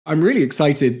I'm really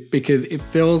excited because it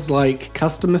feels like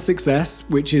customer success,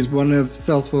 which is one of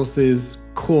Salesforce's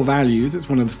core values. It's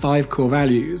one of the 5 core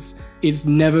values. It's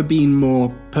never been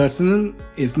more pertinent.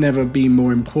 It's never been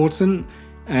more important.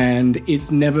 And it's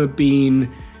never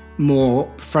been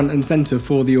more front and center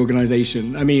for the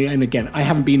organization. I mean, and again, I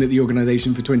haven't been at the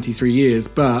organization for 23 years,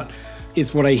 but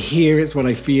it's what I hear, it's what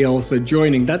I feel. So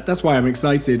joining, that's why I'm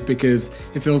excited, because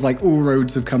it feels like all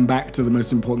roads have come back to the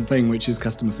most important thing, which is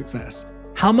customer success.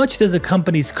 How much does a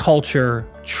company's culture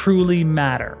truly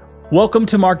matter? Welcome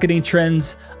to Marketing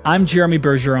Trends. I'm Jeremy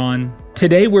Bergeron.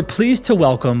 Today, we're pleased to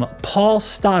welcome Paul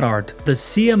Stoddart, the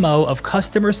CMO of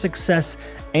Customer Success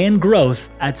and Growth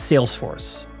at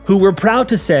Salesforce, who we're proud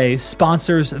to say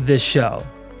sponsors this show.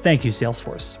 Thank you,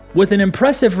 Salesforce. With an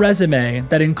impressive resume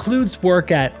that includes work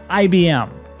at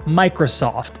IBM,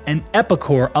 Microsoft, and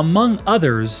Epicor, among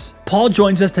others, Paul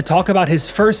joins us to talk about his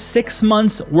first 6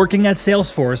 months working at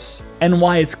Salesforce and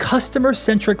why its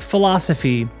customer-centric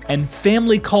philosophy and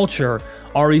family culture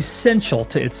are essential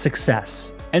to its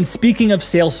success. And speaking of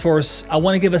Salesforce, I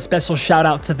want to give a special shout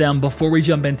out to them before we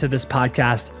jump into this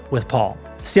podcast with Paul.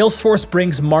 Salesforce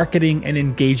brings marketing and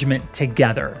engagement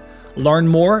together. Learn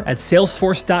more at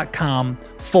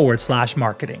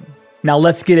salesforce.com/marketing. Now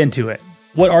let's get into it.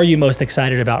 What are you most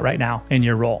excited about right now in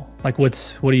your role? Like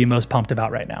what are you most pumped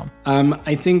about right now?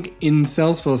 I think in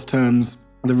Salesforce terms,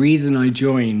 the reason I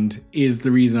joined is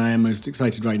the reason I am most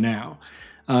excited right now.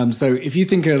 So if you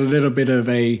think a little bit of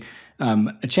a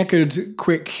checkered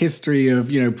quick history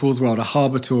of, Paul's World, a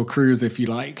harbor tour cruise, if you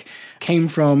like, came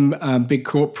from big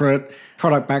corporate,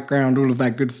 product background, all of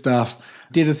that good stuff,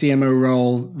 did a CMO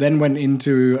role, then went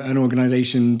into an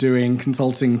organization doing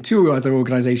consulting to other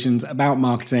organizations about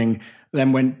marketing,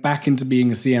 then went back into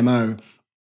being a CMO.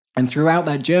 And throughout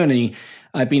that journey,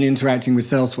 I've been interacting with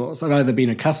Salesforce. I've either been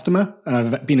a customer, and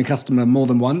I've been a customer more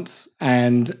than once,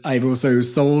 and I've also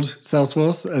sold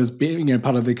Salesforce as being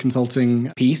part of the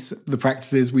consulting piece. The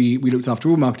practices, we looked after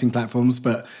all marketing platforms,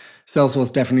 but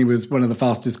Salesforce definitely was one of the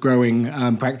fastest growing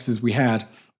practices we had.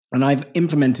 And I've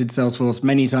implemented Salesforce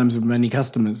many times with many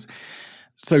customers.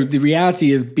 So the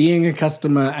reality is being a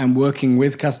customer and working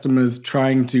with customers,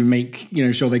 trying to make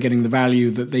sure they're getting the value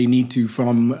that they need to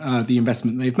from the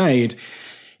investment they've made.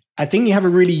 I think you have a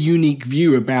really unique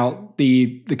view about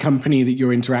the company that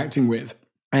you're interacting with.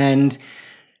 And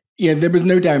there was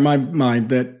no doubt in my mind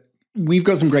that we've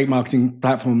got some great marketing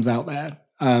platforms out there.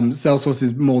 Salesforce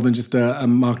is more than just a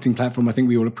marketing platform, I think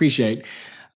we all appreciate.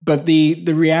 But the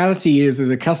reality is, as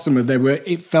a customer,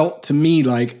 it felt to me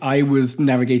like I was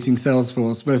navigating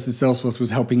Salesforce versus Salesforce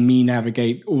was helping me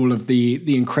navigate all of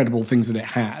the incredible things that it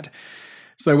had.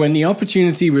 So when the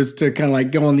opportunity was to kind of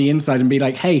like go on the inside and be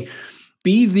like, hey,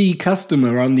 be the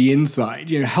customer on the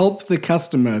inside, help the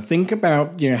customer, think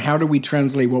about, how do we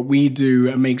translate what we do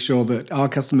and make sure that our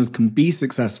customers can be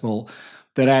successful,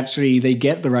 that actually they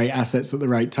get the right assets at the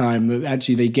right time, that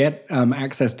actually they get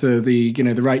access to the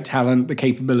right talent, the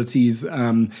capabilities,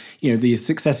 the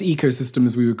success ecosystem,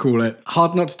 as we would call it.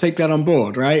 Hard not to take that on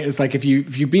board, right? It's like if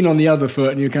you've been on the other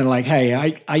foot and you're kind of like,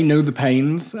 hey, I know the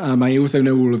pains. I also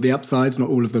know all of the upsides, not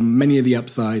all of them, many of the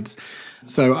upsides.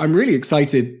 So I'm really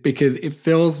excited because it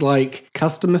feels like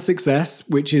customer success,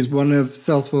 which is one of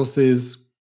Salesforce's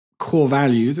core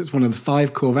values. It's one of the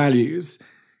 5 core values.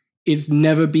 It's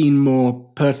never been more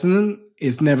pertinent,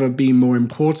 it's never been more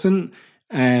important,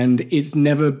 and it's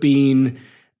never been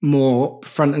more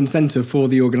front and center for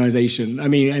the organization. I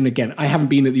mean, and again, I haven't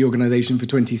been at the organization for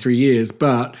 23 years,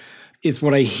 but it's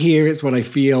what I hear, it's what I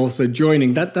feel. So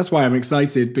joining, that's why I'm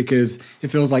excited, because it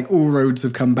feels like all roads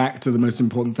have come back to the most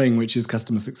important thing, which is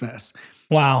customer success.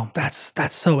 Wow, that's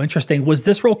so interesting. Was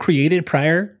this role created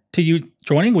prior to you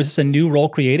joining? Was this a new role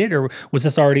created, or was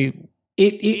this already...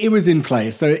 It was in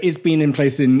place. So it's been in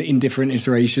place in different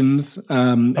iterations.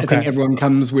 I think everyone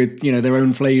comes with, their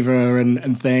own flavor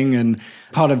and thing. And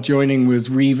part of joining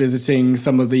was revisiting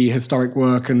some of the historic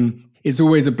work. And it's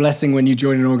always a blessing when you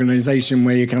join an organization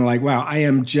where you're kind of like, wow, I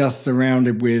am just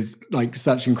surrounded with like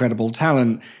such incredible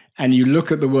talent. And you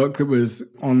look at the work that was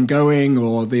ongoing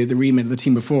or the remit of the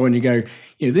team before, and you go,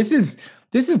 this is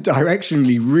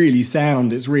directionally really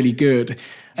sound. It's really good.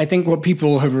 I think what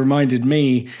people have reminded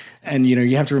me, and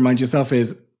you have to remind yourself,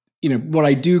 is what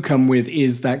I do come with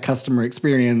is that customer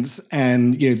experience,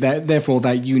 and that therefore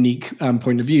that unique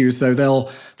point of view. So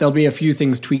there'll be a few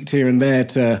things tweaked here and there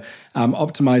to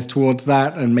optimize towards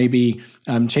that, and maybe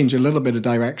change a little bit of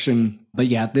direction. But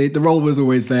yeah, the role was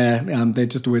always there. They're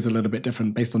just always a little bit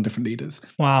different based on different leaders.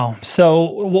 Wow. So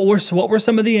what were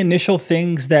some of the initial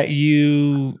things that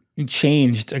you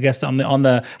changed, I guess, on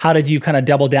the how did you kind of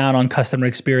double down on customer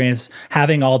experience,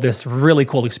 having all this really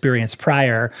cool experience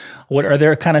prior? What are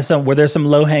there kind of were there some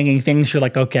low-hanging things you're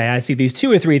like, okay, I see these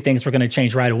 2 or 3 things we're going to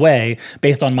change right away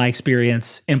based on my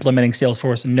experience implementing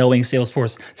Salesforce, knowing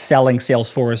Salesforce, selling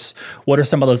Salesforce? What are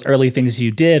some of those early things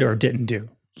you did or didn't do?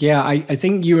 Yeah, I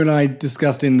think you and I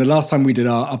discussed in the last time we did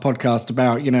our podcast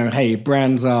about, hey,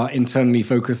 brands are internally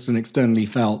focused and externally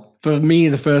felt. For me,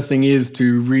 the first thing is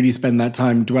to really spend that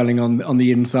time dwelling on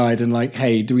the inside and like,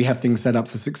 hey, do we have things set up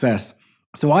for success?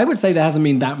 So I would say there hasn't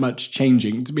been that much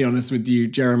changing, to be honest with you,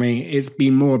 Jeremy. It's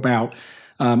been more about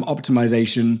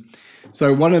optimization.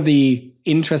 So one of the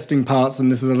interesting parts,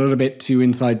 and this is a little bit too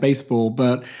inside baseball,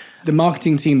 but the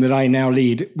marketing team that I now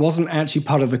lead wasn't actually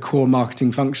part of the core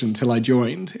marketing function till I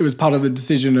joined. It was part of the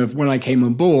decision of when I came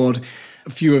on board,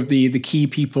 a few of the key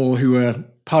people who were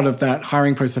part of that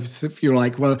hiring process, if you're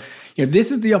like, well,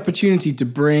 this is the opportunity to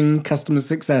bring customer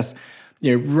success,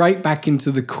 right back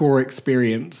into the core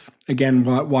experience. Again,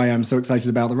 why I'm so excited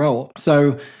about the role.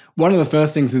 So one of the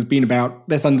first things has been about,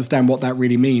 let's understand what that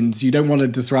really means. You don't want to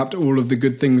disrupt all of the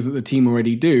good things that the team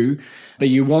already do, but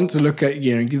you want to look at,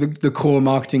 the core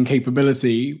marketing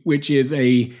capability, which is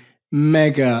a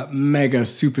mega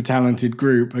super talented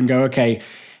group, and go, okay,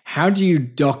 how do you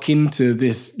dock into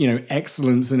this,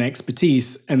 excellence and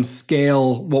expertise and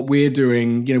scale what we're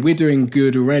doing? We're doing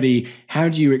good already. How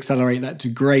do you accelerate that to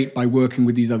great by working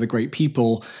with these other great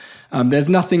people? There's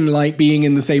nothing like being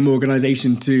in the same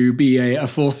organization to be a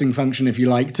forcing function, if you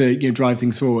like, to drive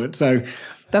things forward. So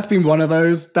that's been one of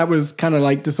those. That was kind of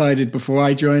like decided before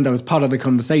I joined. I was part of the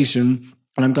conversation,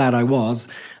 and I'm glad I was.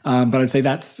 But I'd say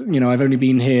that's, I've only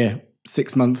been here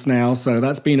 6 months now. So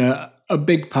that's been a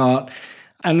big part.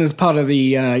 And as part of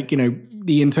the,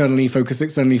 the internally focused,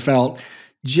 externally felt,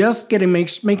 just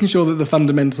making sure that the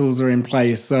fundamentals are in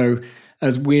place. So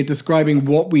as we're describing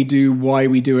what we do, why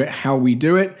we do it, how we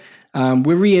do it,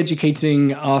 we're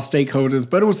re-educating our stakeholders,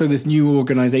 but also this new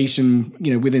organization,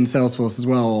 within Salesforce as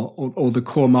well, or the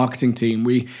core marketing team.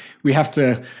 We have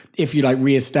to, if you like,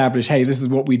 reestablish, hey, this is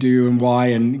what we do and why,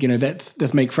 and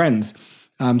let's make friends.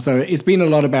 So it's been a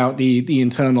lot about the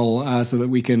internal, so that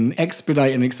we can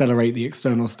expedite and accelerate the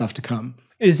external stuff to come.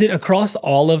 Is it across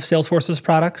all of Salesforce's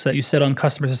products that you sit on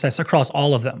customer success, across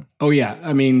all of them? Oh, yeah.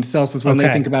 I mean, Salesforce, when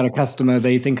they think about a customer,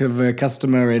 they think of a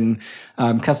customer in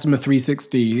Customer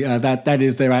 360. That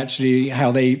is their actually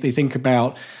how they think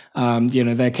about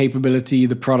their capability,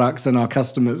 the products, and our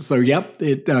customers. So, yep,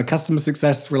 customer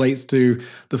success relates to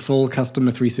the full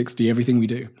Customer 360, everything we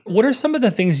do. What are some of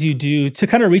the things you do to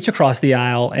kind of reach across the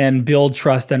aisle and build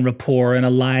trust and rapport and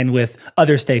align with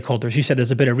other stakeholders? You said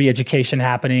there's a bit of re-education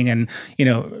happening and,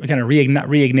 kind of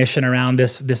reignition around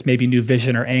this maybe new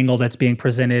vision or angle that's being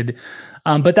presented.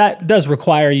 But that does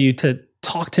require you to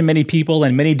talk to many people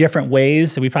in many different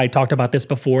ways. We probably talked about this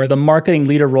before. The marketing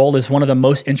leader role is one of the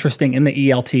most interesting in the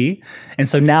ELT. And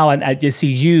so now I see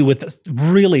you with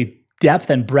really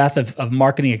depth and breadth of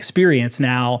marketing experience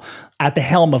now at the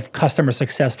helm of customer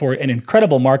success for an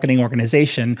incredible marketing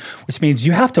organization, which means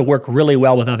you have to work really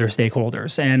well with other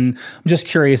stakeholders. And I'm just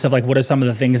curious of what are some of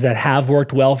the things that have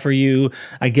worked well for you,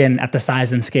 again, at the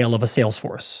size and scale of a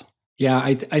Salesforce? Yeah,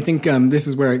 I think this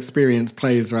is where experience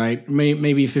plays, right?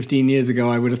 Maybe 15 years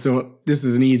ago, I would have thought this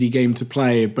is an easy game to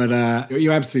play, but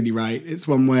you're absolutely right. It's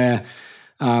one where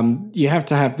you have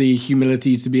to have the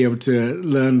humility to be able to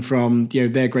learn from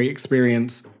their great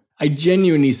experience. I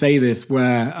genuinely say this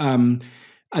where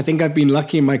I think I've been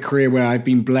lucky in my career where I've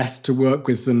been blessed to work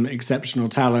with some exceptional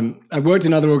talent. I've worked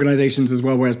in other organizations as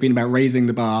well where it's been about raising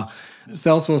the bar.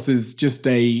 Salesforce is just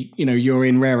you're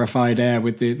in rarefied air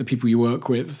with the people you work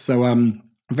with. So I'm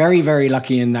very, very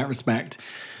lucky in that respect.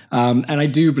 And I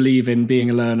do believe in being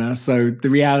a learner. So the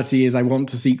reality is I want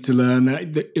to seek to learn.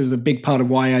 It was a big part of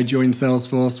why I joined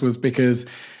Salesforce was because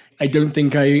I don't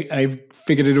think I've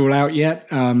figured it all out yet.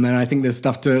 And I think there's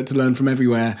stuff to learn from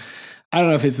everywhere. I don't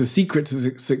know if it's a secret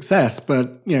to success,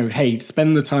 but, hey,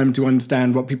 spend the time to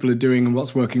understand what people are doing and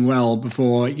what's working well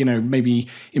before, maybe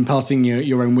imparting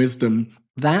your own wisdom.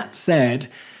 That said,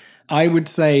 I would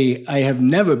say I have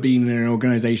never been in an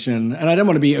organization, and I don't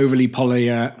want to be overly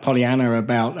Pollyanna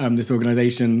about this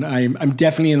organization. I'm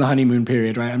definitely in the honeymoon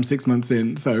period, right? I'm 6 months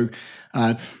in, so,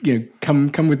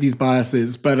 come with these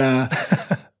biases. But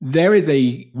there is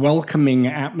a welcoming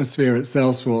atmosphere at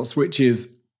Salesforce, which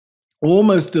is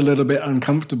almost a little bit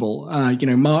uncomfortable.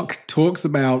 Mark talks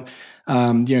about,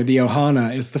 the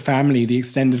ohana is the family, the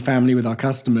extended family with our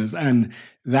customers. And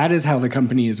that is how the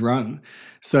company is run.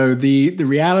 So the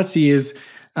reality is,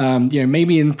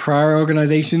 maybe in prior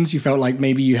organizations, you felt like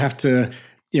maybe you have to,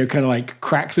 kind of like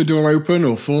crack the door open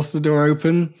or force the door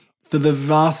open. for the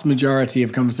vast majority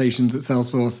of conversations at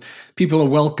Salesforce, people are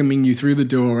welcoming you through the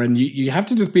door, and you have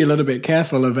to just be a little bit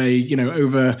careful of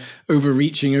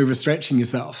overreaching, overstretching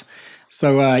yourself.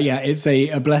 So it's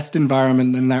a blessed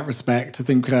environment in that respect. I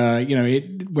think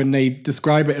when they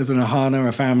describe it as an ohana,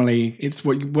 a family, it's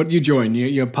what you join.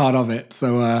 You're part of it.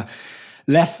 So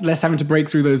less having to break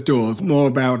through those doors, more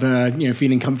about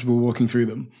feeling comfortable walking through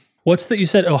them. What's that? You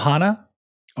said ohana?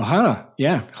 Ohana,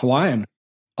 yeah, Hawaiian.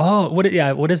 Oh, what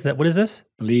is that? What is this?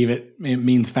 Believe it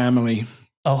means family.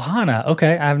 Ohana.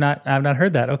 Okay, I have not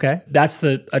heard that. Okay, that's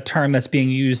a term that's being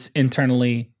used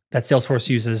internally that Salesforce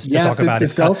uses to talk about the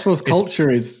Salesforce culture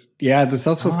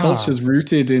is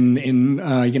rooted in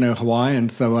Hawaiian.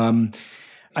 So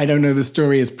I don't know the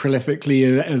story as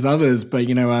prolifically as others, but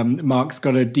Mark's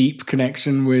got a deep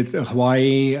connection with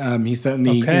Hawaii. He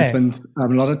certainly spent a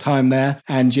lot of time there,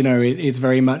 and it's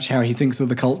very much how he thinks of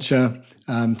the culture,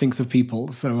 thinks of people.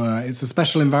 So it's a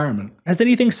special environment. Has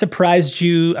anything surprised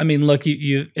you? I mean, look,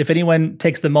 you if anyone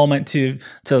takes the moment to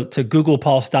Google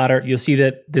Paul Stoddart, you'll see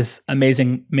that this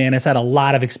amazing man has had a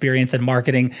lot of experience in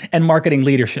marketing and marketing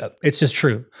leadership. It's just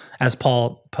true, as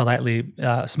Paul politely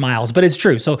smiles, but it's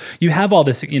true. So you have all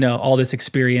this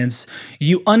experience.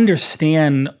 You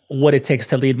understand what it takes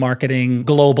to lead marketing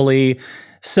globally.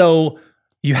 So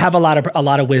you have a lot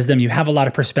of wisdom. You have a lot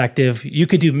of perspective. You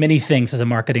could do many things as a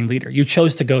marketing leader. You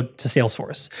chose to go to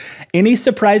Salesforce. Any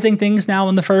surprising things now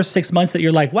in the first 6 months that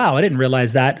you're like, wow, I didn't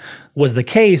realize that was the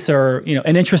case, or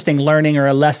an interesting learning or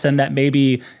a lesson that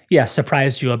maybe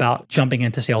surprised you about jumping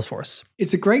into Salesforce?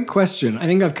 It's a great question. I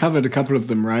think I've covered a couple of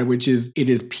them, right? Which is it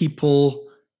is people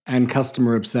and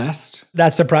customer obsessed.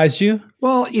 That surprised you?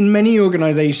 Well, in many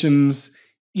organizations,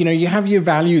 you have your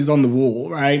values on the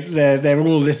wall, right? They're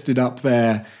all listed up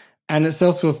there. And at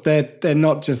Salesforce, they're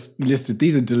not just listed.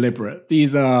 These are deliberate.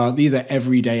 These are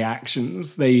everyday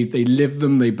actions. They live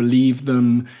them, they believe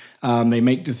them, they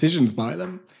make decisions by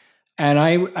them. And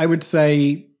I would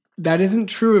say that isn't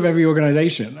true of every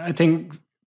organization. I think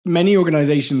many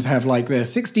organizations have their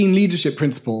 16 leadership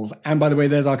principles. And by the way,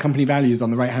 there's our company values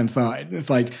on the right-hand side. It's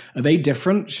like, are they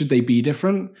different? Should they be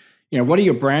different? What are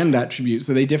your brand attributes?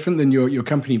 Are they different than your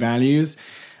company values?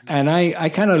 And I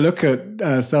kind of look at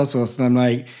Salesforce and I'm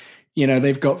like,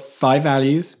 they've got 5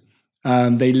 values.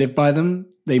 They live by them.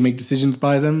 They make decisions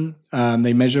by them.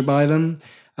 They measure by them.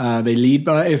 They lead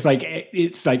by. It's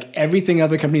like everything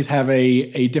other companies have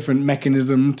a different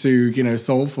mechanism to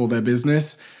solve for their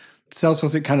business.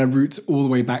 Salesforce, it kind of roots all the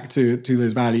way back to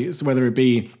those values, whether it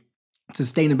be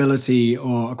sustainability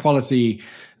or equality.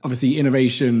 Obviously,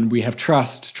 innovation, we have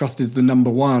trust. Trust is the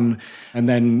number one. And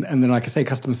then, like I say,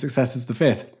 customer success is the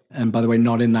 5th. And by the way,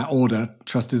 not in that order.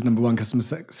 Trust is number 1, customer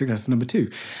success is number 2.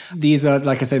 These are,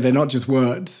 like I say, they're not just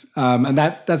words. And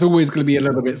that's always going to be a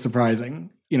little bit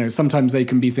surprising. Sometimes they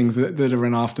can be things that are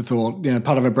an afterthought,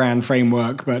 part of a brand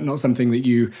framework, but not something that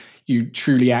you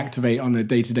truly activate on a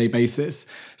day-to-day basis.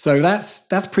 So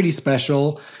that's pretty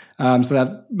special.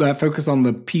 So that focus on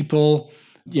the people,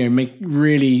 make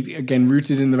really, again,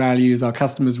 rooted in the values, our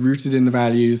customers rooted in the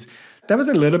values. That was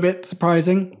a little bit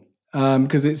surprising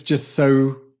because it's just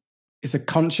it's a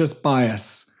conscious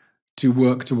bias to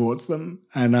work towards them.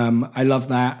 And I love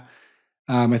that.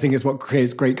 I think it's what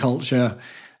creates great culture.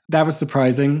 That was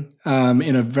surprising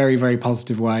in a very, very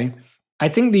positive way. I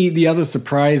think the other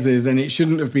surprise is, and it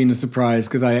shouldn't have been a surprise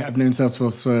because I've known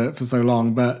Salesforce for so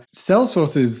long, but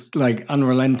Salesforce is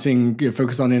unrelenting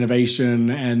focus on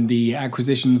innovation and the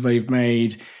acquisitions they've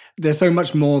made. There's so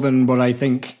much more than what I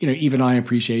think, even I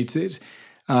appreciated.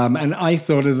 And I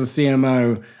thought as a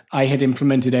CMO, I had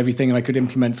implemented everything I could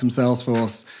implement from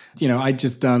Salesforce. I'd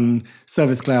just done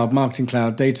Service Cloud, Marketing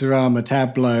Cloud, Datorama,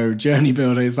 Tableau, Journey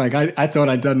Builder. It's I thought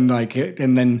I'd done it.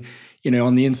 And then,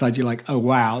 on the inside, you're like, oh,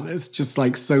 wow, there's just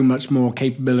so much more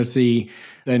capability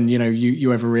than,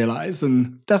 you ever realize.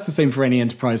 And that's the same for any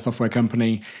enterprise software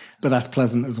company, but that's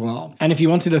pleasant as well. And if you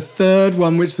wanted a third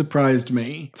one, which surprised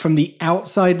me, from the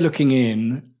outside looking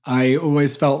in, I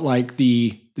always felt like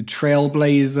the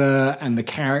trailblazer and the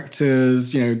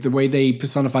characters, the way they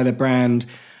personify their brand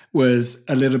was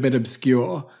a little bit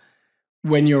obscure.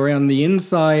 When you're on the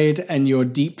inside and you're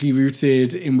deeply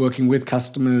rooted in working with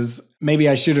customers, maybe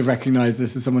I should have recognized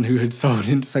this as someone who had sold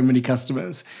into so many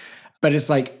customers, but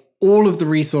it's all of the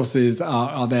resources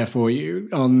are there for you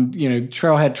on,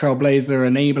 trailhead, trailblazer,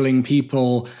 enabling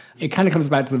people. It kind of comes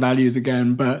back to the values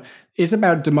again, but it's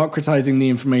about democratizing the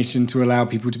information to allow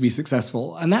people to be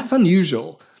successful. And that's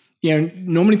unusual.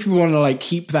 Normally people want to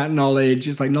keep that knowledge.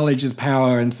 It's knowledge is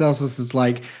power. And Salesforce is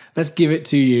let's give it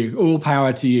to you, all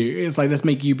power to you. It's let's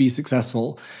make you be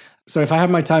successful. So if I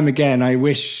have my time again, I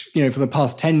wish, for the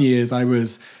past 10 years, I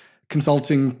was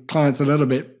consulting clients a little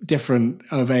bit different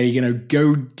of a,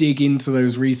 go dig into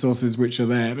those resources which are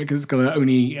there, because it's going to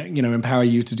only, empower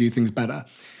you to do things better.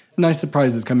 Nice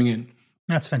surprises coming in.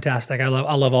 That's fantastic. I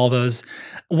love all those.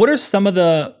 What are some of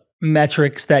the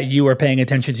metrics that you are paying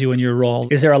attention to in your role?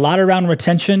 Is there a lot around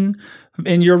retention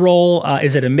in your role?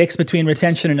 Is it a mix between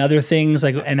retention and other things?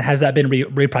 And has that been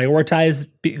reprioritized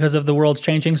because of the world's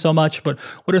changing so much? But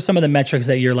what are some of the metrics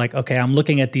that you're like, okay, I'm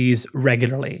looking at these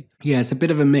regularly? Yeah, it's a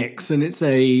bit of a mix, and it's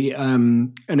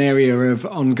an area of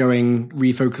ongoing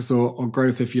refocus or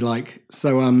growth, if you like.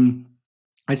 So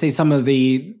I'd say some of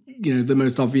the the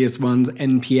most obvious ones,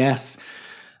 NPS.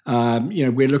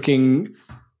 We're looking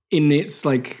in its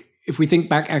like, if we think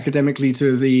back academically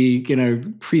to the,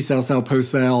 pre-sale, sale,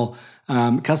 post-sale,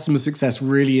 customer success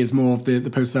really is more of the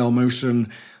post-sale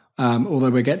motion. Although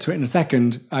we'll get to it in a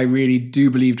second, I really do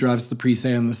believe drives the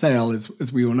pre-sale and the sale,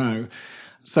 as we all know.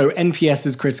 So NPS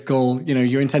is critical.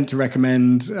 Your intent to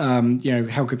recommend,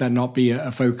 how could that not be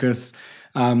a focus?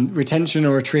 Retention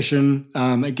or attrition,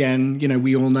 again,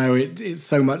 we all know it's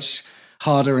so much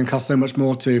harder and costs so much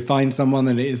more to find someone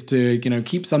than it is to,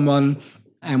 keep someone.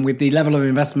 And with the level of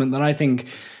investment that I think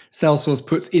Salesforce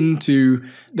puts into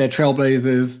their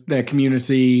trailblazers, their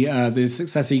community, the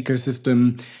success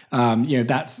ecosystem,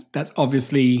 that's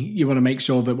obviously, you want to make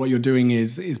sure that what you're doing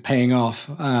is paying off,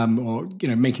 or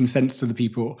making sense to the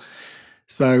people.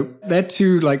 So they're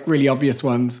two like really obvious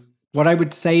ones. What I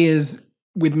would say is,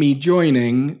 with me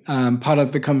joining, part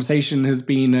of the conversation has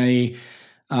been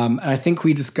and I think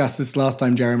we discussed this last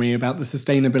time, Jeremy, about the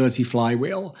sustainability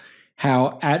flywheel.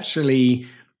 How actually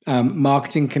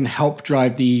marketing can help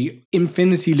drive the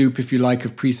infinity loop, if you like,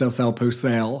 of pre-sale, sale,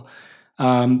 post-sale.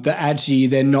 That actually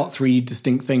they're not three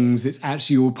distinct things. It's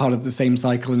actually all part of the same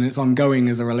cycle, and it's ongoing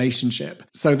as a relationship.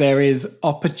 So there is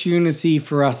opportunity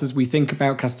for us as we think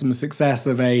about customer success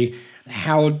of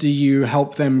how do you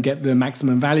help them get the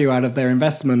maximum value out of their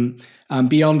investment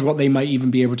beyond what they might even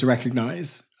be able to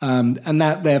recognize. And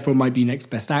that therefore might be next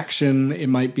best action. It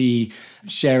might be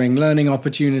sharing learning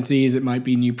opportunities. It might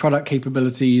be new product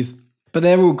capabilities. But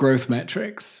they're all growth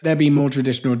metrics. There'll be more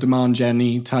traditional demand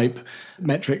gen type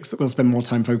metrics that we'll spend more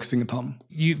time focusing upon.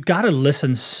 You've got to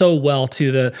listen so well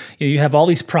to you have all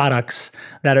these products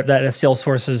that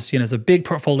Salesforce is a big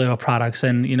portfolio of products,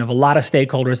 and have a lot of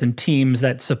stakeholders and teams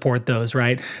that support those,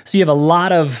 right? So you have a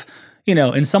lot of,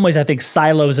 in some ways, I think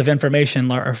silos of information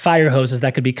or fire hoses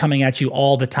that could be coming at you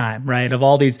all the time, right? Of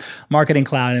all these Marketing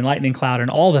Cloud and Lightning Cloud and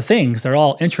all the things, they're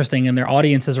all interesting and their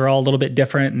audiences are all a little bit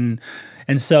different.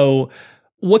 And so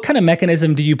what kind of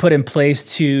mechanism do you put in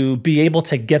place to be able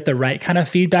to get the right kind of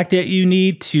feedback that you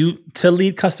need to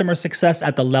lead customer success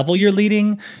at the level you're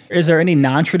leading? Is there any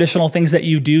non-traditional things that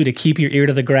you do to keep your ear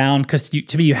to the ground? Because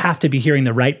to me, you have to be hearing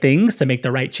the right things to make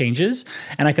the right changes.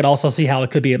 And I could also see how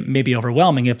it could be maybe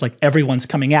overwhelming if like everyone's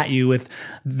coming at you with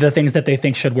the things that they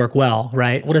think should work well,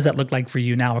 right? What does that look like for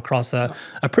you now across a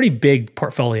pretty big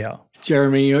portfolio?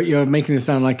 Jeremy, you're making this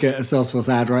sound like a Salesforce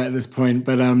ad right at this point,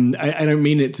 but I don't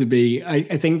mean it to be. I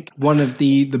think one of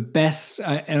the best,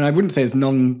 and I wouldn't say it's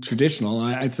non-traditional,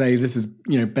 I'd say this is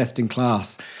best in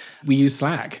class. We use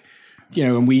Slack,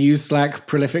 and we use Slack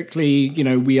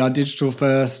prolifically. We are digital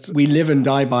first. We live and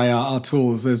die by our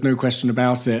tools. There's no question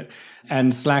about it.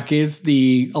 And Slack is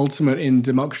the ultimate in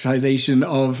democratization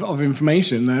of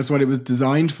information. That's what it was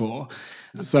designed for.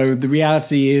 So the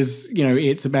reality is,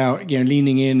 it's about,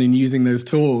 leaning in and using those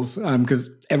tools because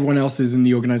everyone else is in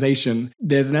the organization.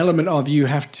 There's an element of you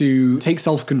have to take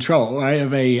self-control, right?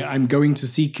 I'm going to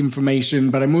seek information,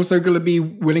 but I'm also going to be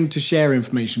willing to share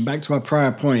information. Back to our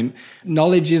prior point,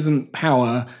 knowledge isn't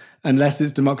power unless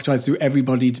it's democratized to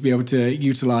everybody to be able to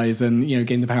utilize and,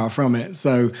 gain the power from it.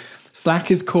 So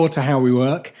Slack is core to how we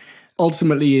work.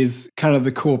 Ultimately is kind of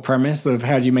the core premise of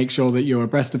how do you make sure that you're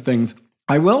abreast of things.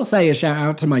 I will say a shout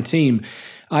out to my team.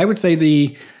 I would say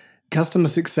the customer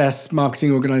success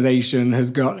marketing organization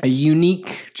has got a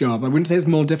unique job. I wouldn't say it's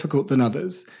more difficult than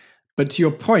others, but to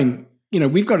your point,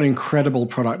 we've got an incredible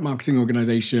product marketing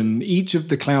organization. Each of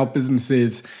the cloud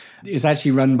businesses is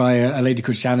actually run by a lady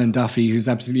called Shannon Duffy, who's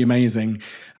absolutely amazing.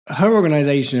 Her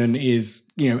organization is,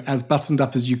 as buttoned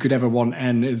up as you could ever want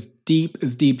and as deep in,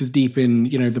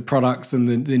 the products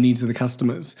and the needs of the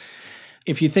customers.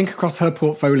 If you think across her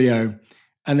portfolio,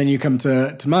 and then you come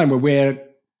to mine where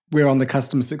we're on the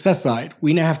customer success side,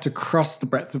 we now have to cross the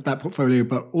breadth of that portfolio,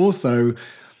 but also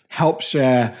help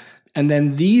share. And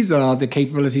then these are the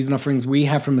capabilities and offerings we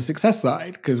have from a success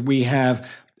side, because we have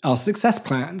our success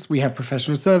plans, we have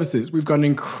professional services, we've got an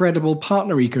incredible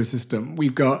partner ecosystem,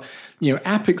 we've got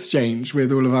App Exchange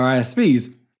with all of our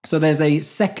ISVs. So there's a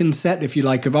second set, if you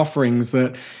like, of offerings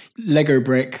that Lego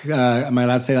Brick, am I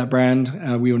allowed to say that brand?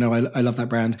 We all know I love that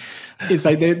brand. It's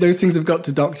like those things have got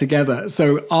to dock together.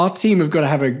 So our team have got to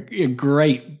have a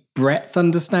great breadth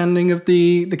understanding of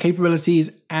the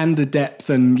capabilities and a depth,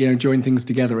 and join things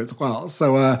together as well.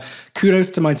 So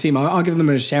kudos to my team. I'll give them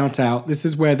a shout out. This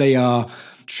is where they are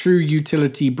true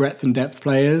utility breadth and depth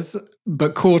players,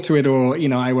 but core to it all,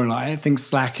 I won't lie. I think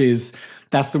Slack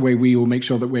that's the way we will make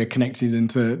sure that we're connected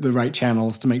into the right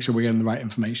channels to make sure we're getting the right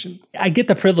information. I get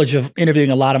the privilege of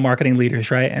interviewing a lot of marketing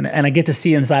leaders, right? And I get to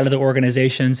see inside of the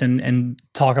organizations and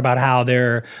talk about how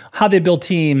they build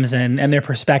teams and their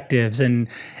perspectives. And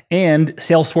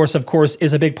Salesforce, of course,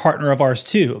 is a big partner of ours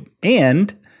too.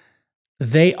 And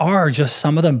they are just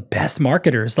some of the best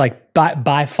marketers, like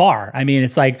by far. I mean,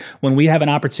 it's like when we have an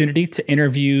opportunity to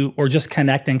interview or just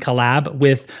connect and collab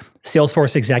with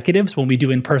Salesforce executives, when we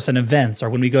do in-person events or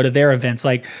when we go to their events,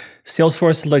 like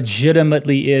Salesforce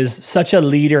legitimately is such a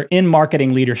leader in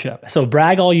marketing leadership. So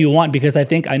brag all you want, because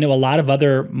I know a lot of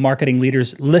other marketing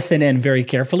leaders listen in very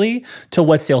carefully to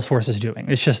what Salesforce is doing.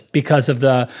 It's just because of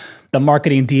the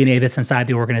marketing DNA that's inside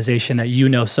the organization that you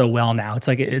know so well now. It's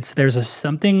like there's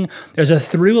a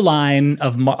through line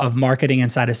of marketing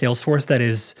inside of Salesforce that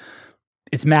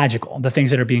it's magical, the things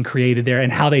that are being created there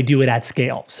and how they do it at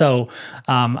scale. So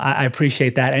I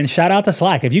appreciate that. And shout out to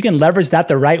Slack. If you can leverage that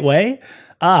the right way,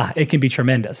 it can be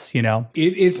tremendous,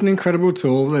 It's an incredible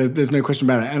tool. There's no question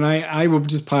about it. And I will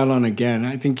just pile on again.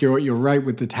 I think you're right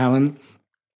with the talent.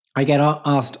 I get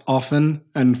asked often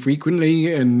and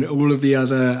frequently, and all of the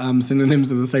other synonyms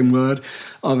of the same word,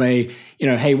 of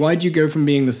hey, why'd you go from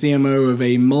being the CMO of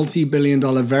a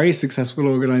multi-billion-dollar, very successful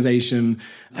organization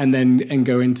and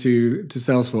go into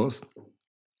Salesforce?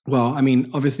 Well, I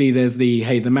mean, obviously there's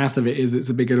the math of it is it's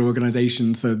a bigger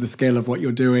organization. So the scale of what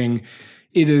you're doing,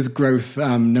 it is growth,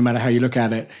 no matter how you look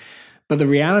at it. But the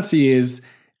reality is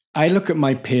I look at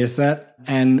my peer set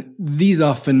and these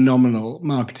are phenomenal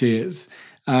marketeers.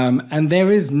 And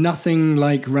there is nothing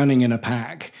like running in a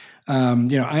pack.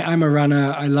 I'm a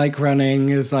runner. I like running.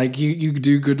 It's like you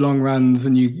do good long runs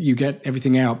and you get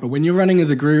everything out. But when you're running as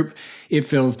a group, it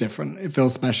feels different. It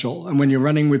feels special. And when you're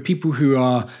running with people who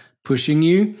are pushing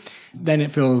you, then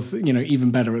it feels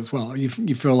even better as well. You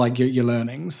feel like you're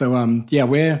learning. So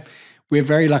we're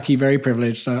very lucky, very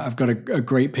privileged. I've got a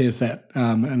great peer set,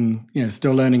 and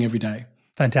still learning every day.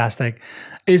 Fantastic.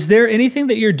 Is there anything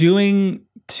that you're doing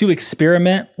to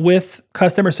experiment with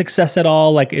customer success at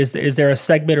all? Like, is there a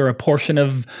segment or a portion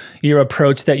of your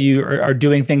approach that you are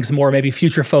doing things more maybe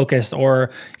future focused,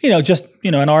 or just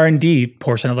an R&D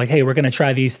portion of like, hey, we're going to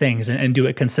try these things and do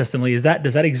it consistently? Does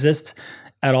that exist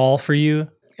at all for you?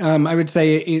 I would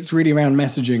say it's really around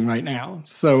messaging right now.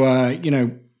 So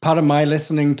part of my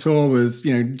listening tour was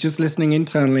just listening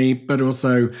internally, but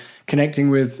also connecting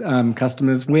with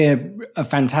customers. We're a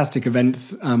fantastic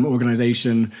events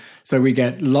organization, so we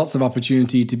get lots of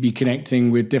opportunity to be connecting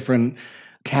with different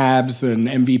cabs and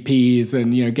MVPs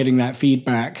and getting that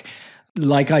feedback.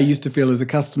 Like I used to feel as a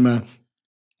customer,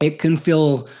 it can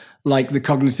feel like the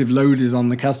cognitive load is on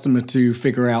the customer to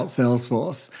figure out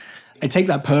Salesforce. I take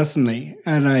that personally,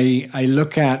 and I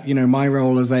look at my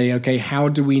role as how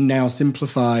do we now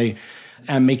simplify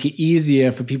and make it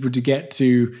easier for people to get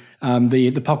to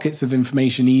the pockets of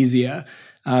information easier.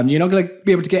 You're not going to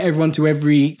be able to get everyone to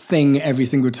everything every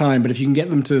single time, but if you can get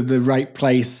them to the right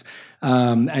place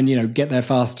and get there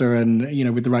faster and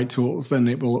with the right tools, then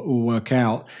it will all work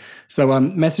out. So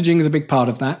messaging is a big part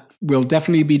of that. We'll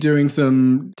definitely be doing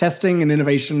some testing and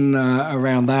innovation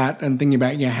around that, and thinking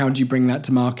about how do you bring that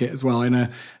to market as well in a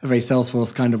very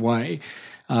Salesforce kind of way.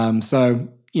 So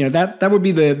that would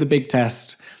be the big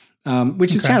test,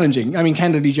 which is challenging. I mean,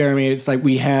 candidly, Jeremy, it's like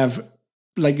we have,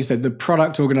 like you said, the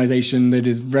product organization that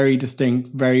is very distinct,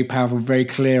 very powerful, very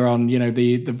clear on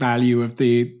the value of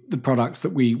the products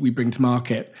that we bring to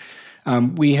market.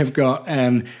 We have got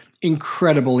an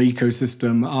incredible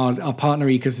ecosystem. Our partner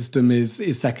ecosystem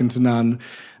is second to none.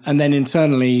 And then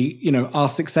internally, our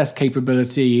success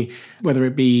capability, whether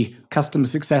it be customer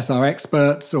success, our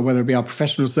experts, or whether it be our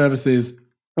professional services,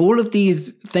 all of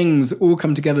these things all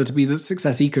come together to be the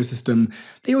success ecosystem.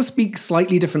 They all speak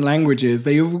slightly different languages.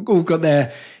 They all got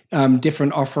their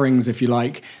different offerings, if you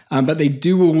like, but they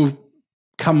do all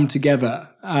come together.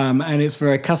 And it's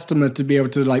for a customer to be able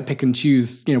to pick and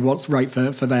choose, what's right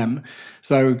for them.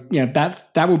 So,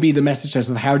 that will be the message test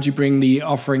of how do you bring the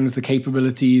offerings, the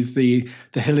capabilities, the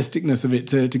holisticness of it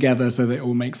together so that it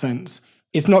all makes sense.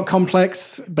 It's not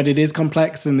complex, but it is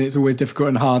complex, and it's always difficult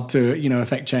and hard to,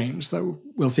 affect change. So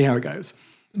we'll see how it goes.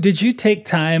 Did you take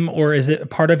time, or is it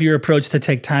part of your approach to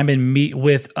take time and meet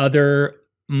with other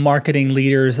marketing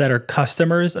leaders that are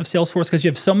customers of Salesforce? Because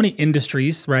you have so many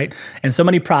industries, right? And so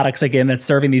many products, again, that's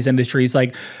serving these industries.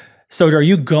 Like, so are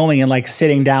you going and like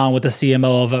sitting down with the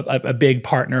CMO of a big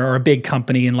partner or a big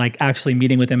company and like actually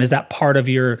meeting with them? Is that part of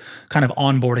your kind of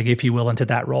onboarding, if you will, into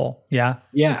that role? Yeah.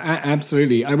 Yeah,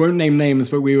 absolutely. I won't name names,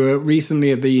 but we were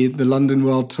recently at the London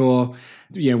World Tour.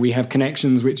 We have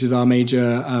Connections, which is our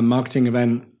major marketing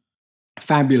event.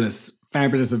 Fabulous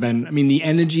event. I mean, the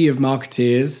energy of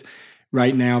marketeers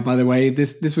right now, by the way,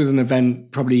 this was an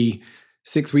event probably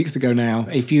 6 weeks ago now.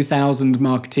 A few thousand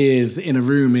marketeers in a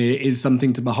room is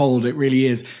something to behold. It really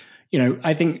is.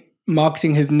 I think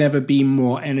marketing has never been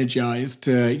more energized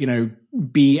to,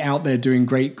 be out there doing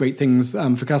great things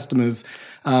for customers.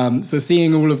 So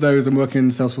seeing all of those and working in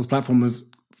the Salesforce platform was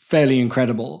fairly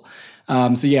incredible.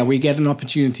 So yeah, we get an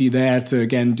opportunity there to,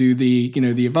 again, do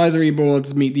the advisory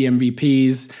boards, meet the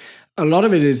MVPs. A lot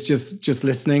of it is just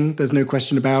listening. There's no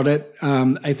question about it.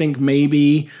 I think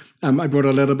maybe I brought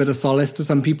a little bit of solace to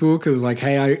some people because like,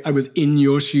 hey, I was in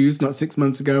your shoes not 6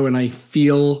 months ago and I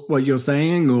feel what you're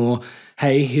saying, or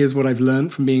hey, here's what I've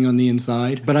learned from being on the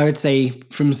inside. But I would say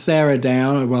from Sarah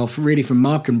down, well, really from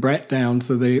Mark and Brett down,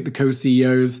 so the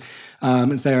co-CEOs,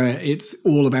 and Sarah, it's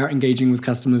all about engaging with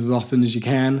customers as often as you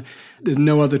can. There's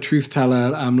no other truth teller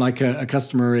like a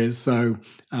customer is. So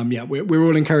yeah, we're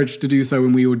all encouraged to do so,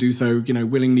 and we will do so,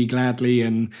 willingly, gladly,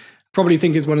 and probably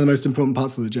think it's one of the most important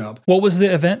parts of the job. What was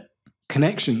the event?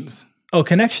 Connections. Oh,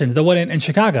 Connections, the one in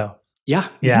Chicago. Yeah.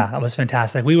 Yeah, that was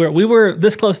fantastic. We were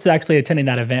this close to actually attending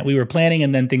that event. We were planning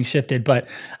and then things shifted, but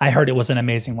I heard it was an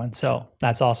amazing one. So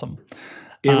that's awesome.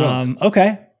 It was.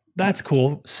 Okay, that's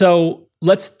cool. So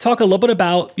let's talk a little bit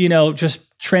about, just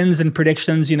trends and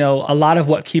predictions. A lot of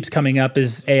what keeps coming up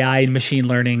is AI and machine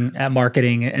learning at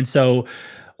marketing. And so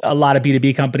a lot of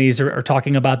B2B companies are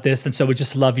talking about this. And so we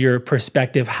just love your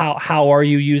perspective. How are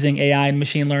you using AI and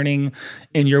machine learning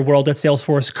in your world at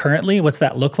Salesforce currently? What's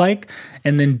that look like?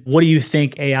 And then what do you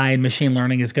think AI and machine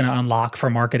learning is going to unlock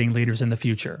for marketing leaders in the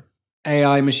future?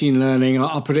 AI, machine learning,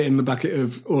 I'll put it in the bucket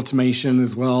of automation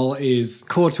as well, is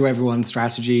core to everyone's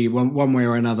strategy one way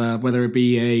or another, whether it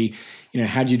be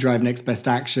how do you drive next best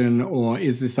action, or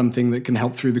is this something that can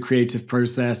help through the creative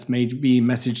process, maybe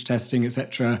message testing,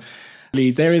 etc.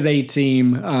 There is a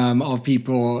team of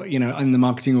people, in the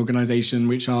marketing organization,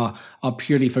 which are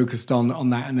purely focused on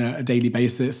that on a daily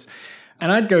basis.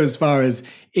 And I'd go as far as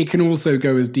it can also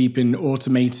go as deep in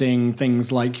automating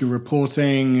things like your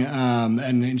reporting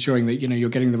and ensuring that, you're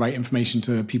getting the right information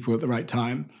to people at the right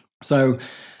time. So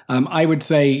I would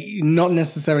say not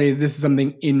necessarily this is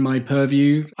something in my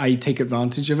purview. I take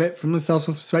advantage of it from a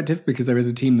Salesforce perspective because there is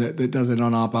a team that does it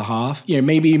on our behalf.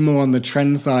 Maybe more on the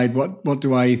trend side, what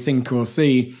do I think or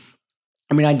see?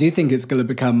 I mean, I do think it's going to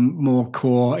become more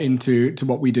core to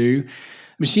what we do.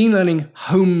 Machine learning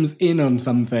homes in on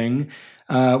something,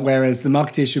 whereas the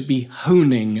marketer should be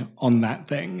honing on that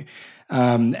thing.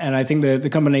 And I think the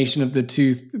combination of the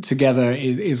two together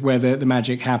is where the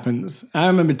magic happens. I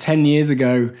remember 10 years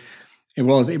ago, it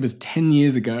was 10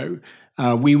 years ago,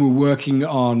 we were working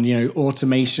on,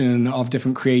 automation of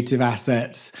different creative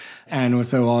assets and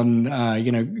also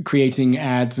on, creating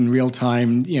ads in real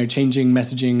time, changing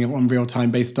messaging on real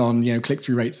time based on,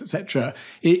 click-through rates, etc.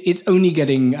 It's only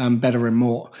getting better and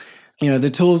more.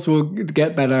 The tools will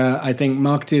get better. I think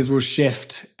marketers will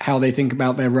shift how they think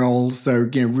about their roles. So,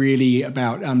 really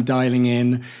about dialing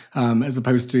in as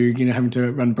opposed to, having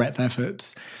to run breadth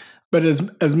efforts. But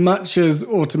as much as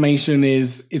automation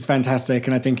is fantastic,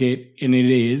 and I think it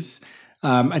is,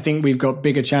 I think we've got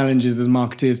bigger challenges as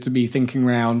marketers to be thinking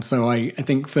around. So I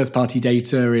think first-party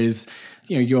data is,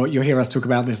 you'll hear us talk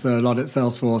about this a lot at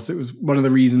Salesforce. It was one of the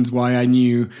reasons why I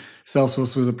knew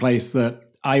Salesforce was a place that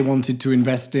I wanted to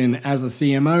invest in as a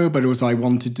CMO, but also I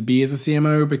wanted to be as a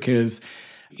CMO because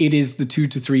it is the 2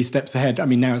 to 3 steps ahead. I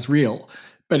mean, now it's real,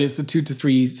 but it's the 2 to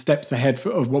 3 steps ahead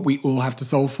of what we all have to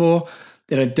solve for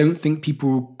that I don't think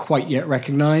people quite yet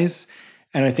recognize.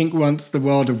 And I think once the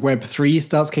world of Web3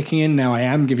 starts kicking in, now I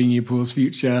am giving you Paul's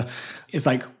future, it's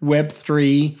like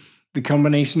Web3, the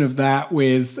combination of that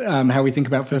with how we think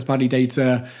about first-party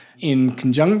data in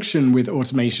conjunction with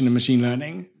automation and machine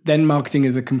learning, then marketing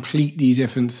is a completely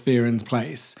different sphere and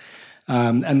place.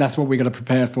 And that's what we've got to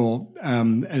prepare for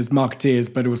as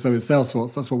marketeers, but also as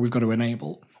Salesforce. That's what we've got to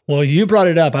enable. Well, you brought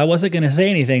it up. I wasn't going to say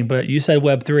anything, but you said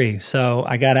Web3, so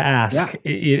I got to ask: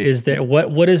 Is there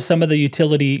what is some of the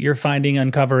utility you're finding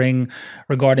uncovering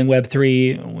regarding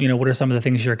Web3? What are some of the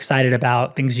things you're excited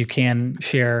about? Things you can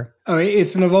share? Oh,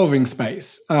 it's an evolving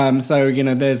space. So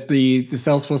there's the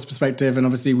Salesforce perspective, and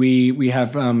obviously we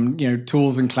have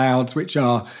tools and clouds which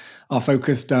are are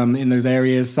focused in those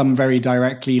areas, some very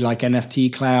directly like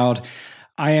NFT cloud.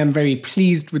 I am very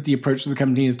pleased with the approach that the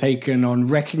company has taken on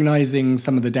recognizing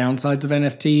some of the downsides of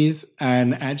NFTs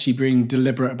and actually being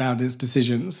deliberate about its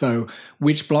decisions. So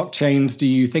which blockchains do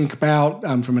you think about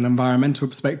from an environmental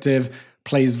perspective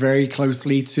plays very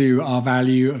closely to our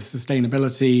value of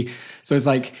sustainability. So it's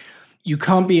like, you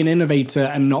can't be an innovator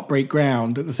and not break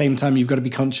ground. At the same time, you've got to be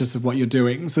conscious of what you're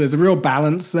doing. So there's a real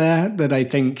balance there that I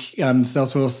think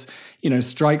Salesforce,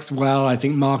 strikes well. I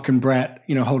think Mark and Brett,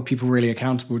 hold people really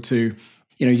accountable to.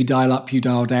 You dial up, you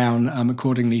dial down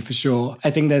accordingly for sure. I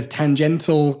think there's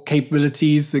tangential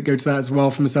capabilities that go to that as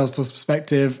well from a Salesforce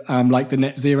perspective, like the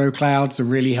net zero cloud, so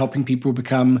really helping people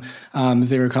become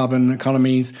zero carbon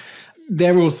economies.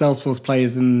 They're all Salesforce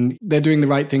players and they're doing the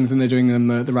right things and they're doing them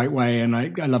the right way. And I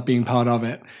love being part of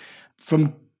it.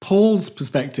 From Paul's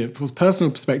personal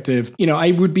perspective,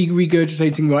 I would be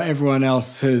regurgitating what everyone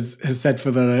else has said for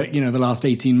the last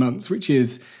 18 months, which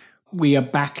is, we are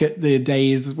back at the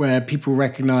days where people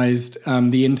recognized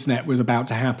the internet was about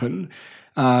to happen.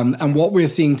 And what we're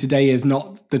seeing today is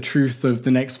not the truth of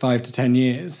the next 5 to 10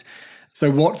 years.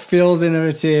 So what feels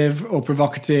innovative or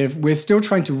provocative, we're still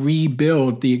trying to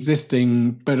rebuild the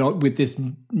existing, but with this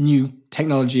new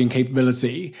technology and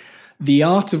capability. The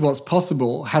art of what's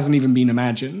possible hasn't even been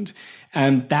imagined.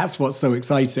 And that's what's so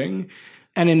exciting.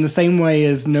 And in the same way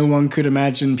as no one could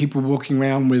imagine people walking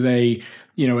around with a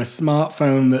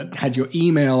smartphone that had your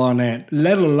email on it,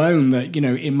 let alone that,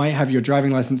 it might have your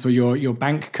driving license or your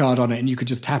bank card on it and you could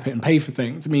just tap it and pay for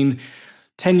things. I mean,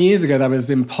 10 years ago, that was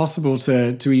impossible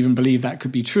to even believe that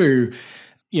could be true.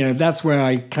 That's where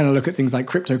I kind of look at things like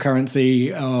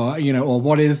cryptocurrency or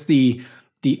what is the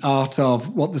art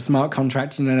of what the smart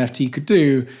contract and NFT could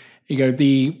do.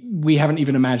 We haven't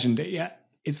even imagined it yet.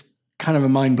 It's kind of a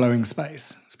mind-blowing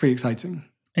space. It's pretty exciting.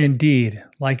 Indeed.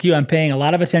 Like you, I'm paying a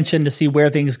lot of attention to see where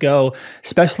things go,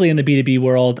 especially in the B2B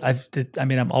world.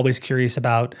 I'm always curious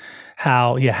about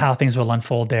how things will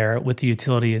unfold there with the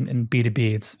utility in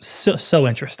B2B. It's so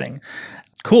interesting.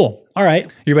 Cool. All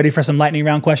right. You ready for some lightning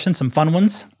round questions, some fun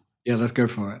ones? Yeah, let's go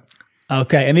for it.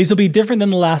 Okay, and these will be different than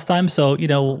the last time, so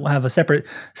we'll have a separate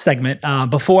segment.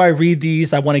 Before I read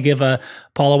these, I want to give a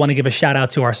shout out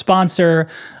to our sponsor,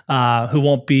 who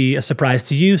won't be a surprise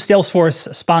to you.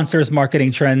 Salesforce sponsors Marketing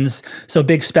Trends, so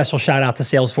big special shout out to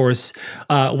Salesforce.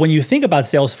 When you think about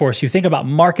Salesforce, you think about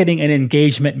marketing and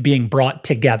engagement being brought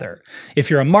together. If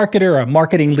you're a marketer or a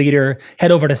marketing leader,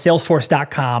 head over to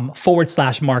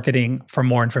salesforce.com/marketing for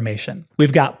more information.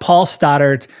 We've got Paul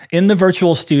Stoddart in the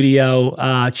virtual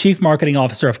studio, Chief Marketing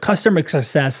Officer of Customer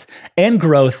Success and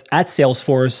Growth at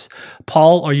Salesforce.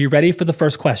 Paul, are you ready for the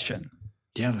first question?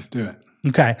 Yeah, let's do it.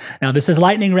 Okay. Now, this is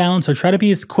lightning round, so try to be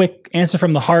as quick, answer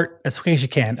from the heart as quick as you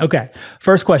can. Okay.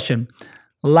 First question.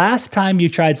 Last time you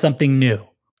tried something new?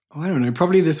 Oh, I don't know.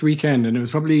 Probably this weekend, and it was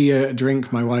probably a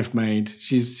drink my wife made.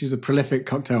 She's a prolific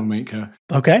cocktail maker.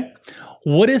 Okay.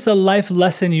 What is a life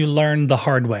lesson you learned the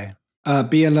hard way?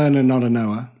 Be a learner, not a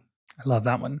knower. I love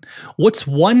that one. What's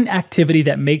one activity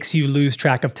that makes you lose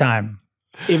track of time?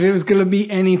 If it was going to be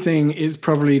anything, it's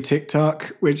probably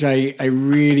TikTok, which I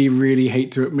really, really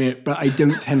hate to admit, but I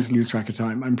don't tend to lose track of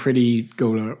time. I'm pretty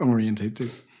goal-oriented.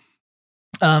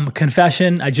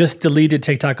 Confession, I just deleted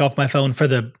TikTok off my phone for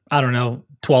the,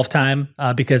 12th time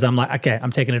because I'm like, okay,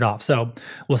 I'm taking it off. So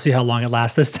we'll see how long it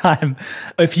lasts this time.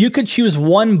 If you could choose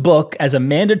one book as a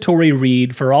mandatory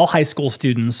read for all high school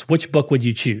students, which book would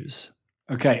you choose?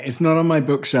 Okay, it's not on my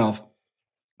bookshelf,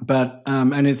 but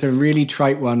and it's a really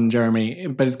trite one, Jeremy,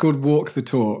 but it's called Walk the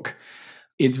Talk.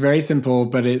 It's very simple,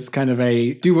 but it's kind of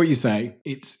a do what you say.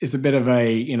 It's a bit of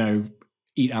a,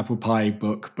 eat apple pie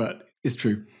book, but it's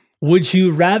true. Would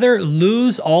you rather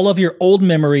lose all of your old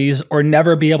memories or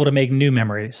never be able to make new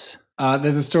memories?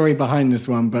 There's a story behind this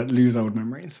one, but lose old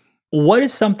memories. What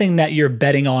is something that you're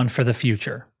betting on for the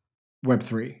future?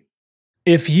 Web3.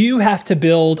 If you have to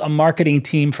build a marketing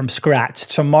team from scratch,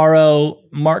 tomorrow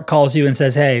Mark calls you and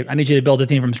says, hey, I need you to build a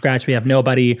team from scratch. We have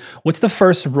nobody. What's the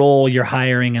first role you're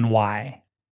hiring and why?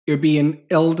 It would be an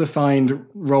ill-defined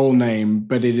role name,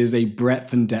 but it is a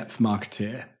breadth and depth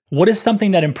marketeer. What is something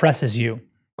that impresses you?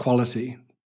 Quality.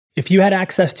 If you had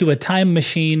access to a time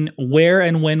machine, where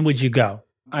and when would you go?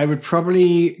 I would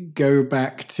probably go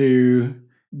back to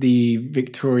the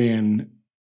Victorian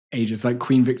ages, like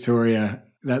Queen Victoria.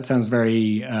 That sounds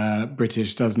very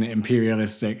British, doesn't it?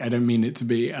 Imperialistic. I don't mean it to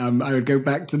be. I would go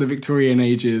back to the Victorian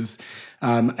ages.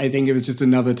 I think it was just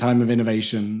another time of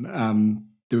innovation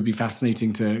that would be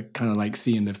fascinating to kind of like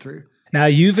see and live through. Now,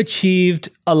 you've achieved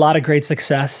a lot of great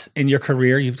success in your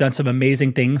career. You've done some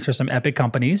amazing things for some epic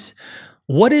companies.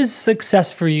 What is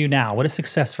success for you now? What is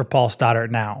success for Paul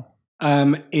Stoddart now?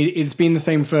 It's been the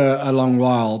same for a long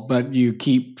while, but you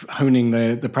keep honing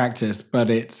the practice. But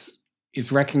it's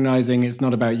recognizing it's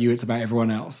not about you, it's about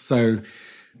everyone else. So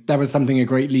that was something a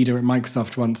great leader at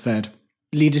Microsoft once said.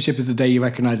 Leadership is the day you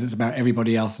recognize it's about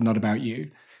everybody else and not about you.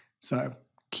 So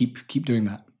keep doing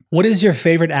that. What is your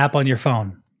favorite app on your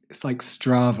phone? It's like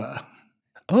Strava.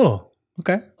 Oh,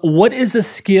 okay. What is a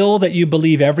skill that you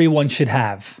believe everyone should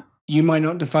have? You might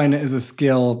not define it as a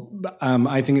skill.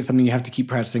 I think it's something you have to keep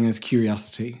practicing is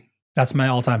curiosity. That's my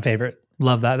all-time favorite.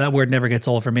 Love that. That word never gets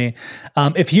old for me.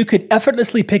 If you could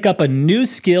effortlessly pick up a new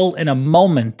skill in a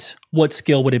moment, what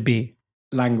skill would it be?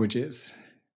 Languages.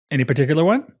 Any particular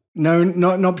one? No,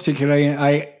 not particularly.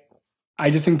 I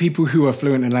just think people who are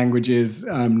fluent in languages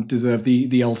deserve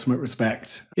the ultimate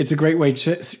respect. It's a great way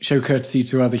to show courtesy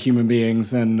to other human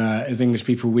beings. And as English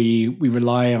people, we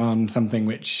rely on something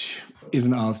which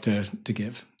isn't ours to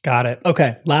give. Got it.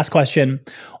 Okay. Last question.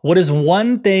 What is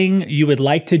one thing you would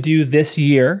like to do this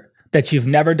year that you've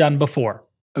never done before?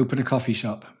 Open a coffee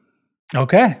shop.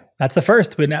 Okay. That's the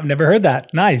first. We've never heard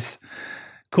that. Nice.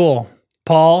 Cool.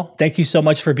 Paul, thank you so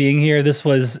much for being here. This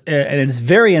was a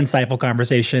very insightful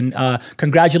conversation.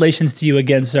 Congratulations to you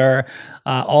again, sir.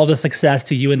 All the success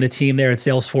to you and the team there at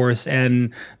Salesforce.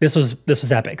 And this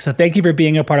was epic. So thank you for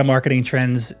being a part of Marketing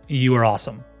Trends. You are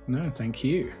awesome. No, thank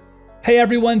you. Hey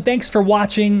everyone, thanks for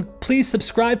watching. Please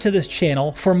subscribe to this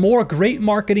channel for more great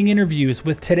marketing interviews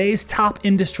with today's top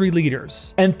industry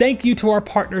leaders. And thank you to our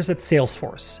partners at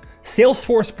Salesforce.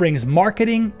 Salesforce brings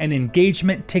marketing and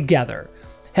engagement together.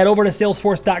 Head over to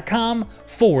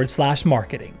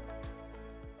salesforce.com/marketing.